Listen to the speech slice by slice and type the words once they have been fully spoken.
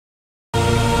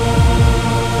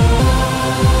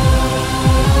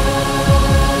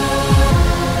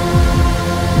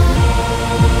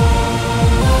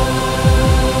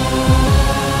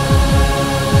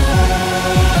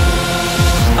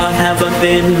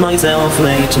been myself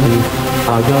lately.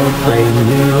 I don't blame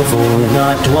you for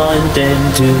not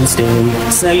wanting to stay.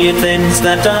 Saying things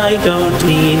that I don't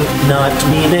mean, not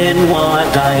meaning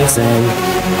what I say.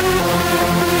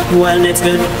 When it's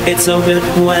good, it's so good.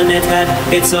 When it's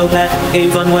bad, it's so bad.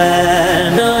 Even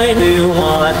when I knew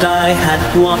what I had,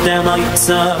 what am I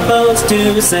supposed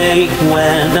to say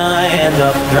when I end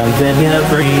up driving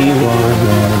everyone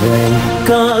away?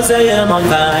 'Cause I am on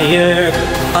fire,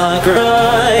 a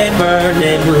crying,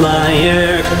 burning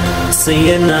liar,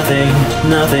 seeing nothing,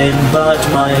 nothing but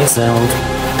myself,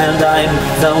 and I'm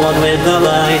the one with the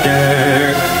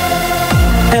lighter.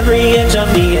 Every inch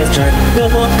of me is jerked, but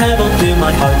what happened to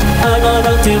my heart? I'm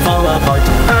about to fall apart.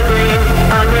 Agreed,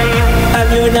 and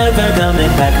you're never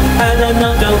coming back, and I'm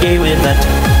not okay with that.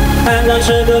 And I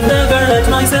should have never let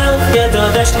myself get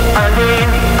dashed. Agreed.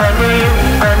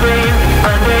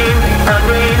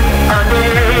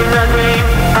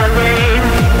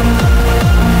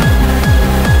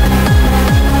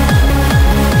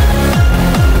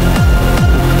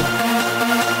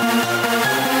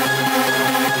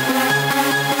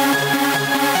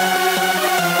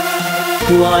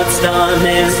 What's done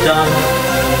is done,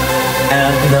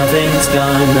 and nothing's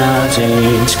gonna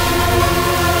change.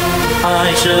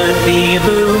 I should be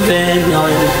moving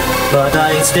on, but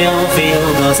I still feel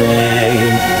the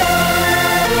same.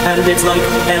 And it's like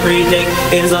every day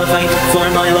is a fight for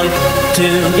my life to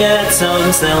get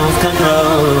some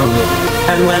self-control.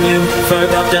 And when you've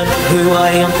forgotten who I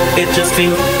am, it just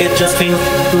feels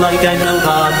like I'm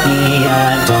nobody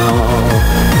at all.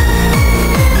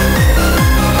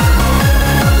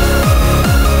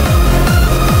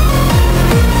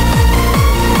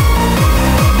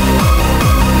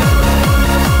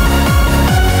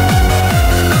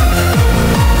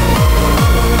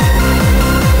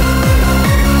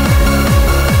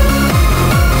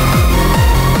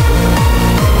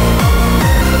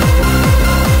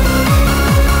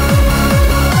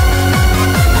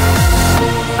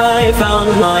 I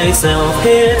found myself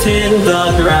hitting the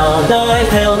ground. I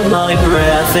held my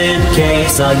breath in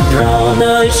case I drown.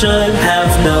 I should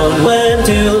have known when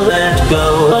to let go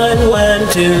and when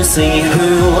to see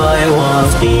who I was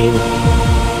being.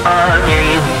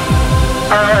 Again.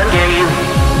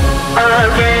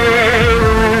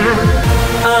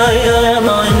 I am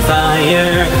on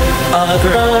fire, a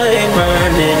crying,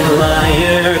 burning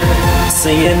liar,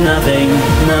 seeing nothing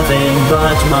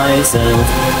but myself,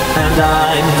 and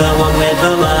I'm the one with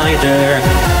the lighter.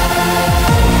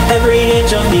 Every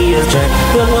inch of me is jerked,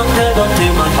 but what happened to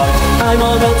my heart? I'm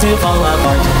about to fall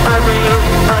apart. Agreed,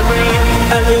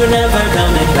 and you're never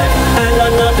coming back, and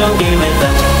I'm not okay with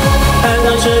that. And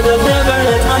I should have never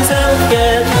let myself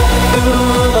get.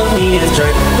 Ooh, of me is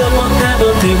jerked, but what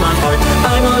happened to my heart?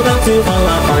 I'm about to fall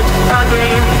apart.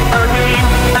 Agreed,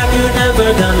 and you're never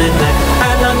coming back,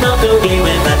 and I'm not okay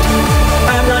with that.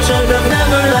 And I should have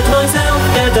never let myself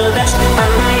get dashed.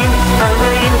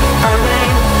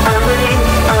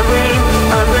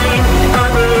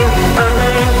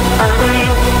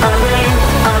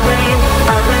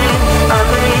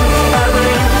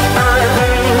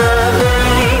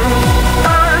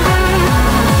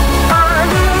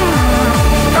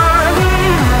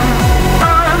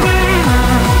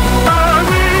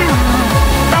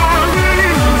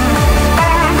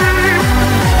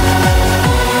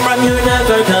 You're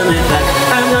never coming back,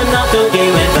 and I'm not okay.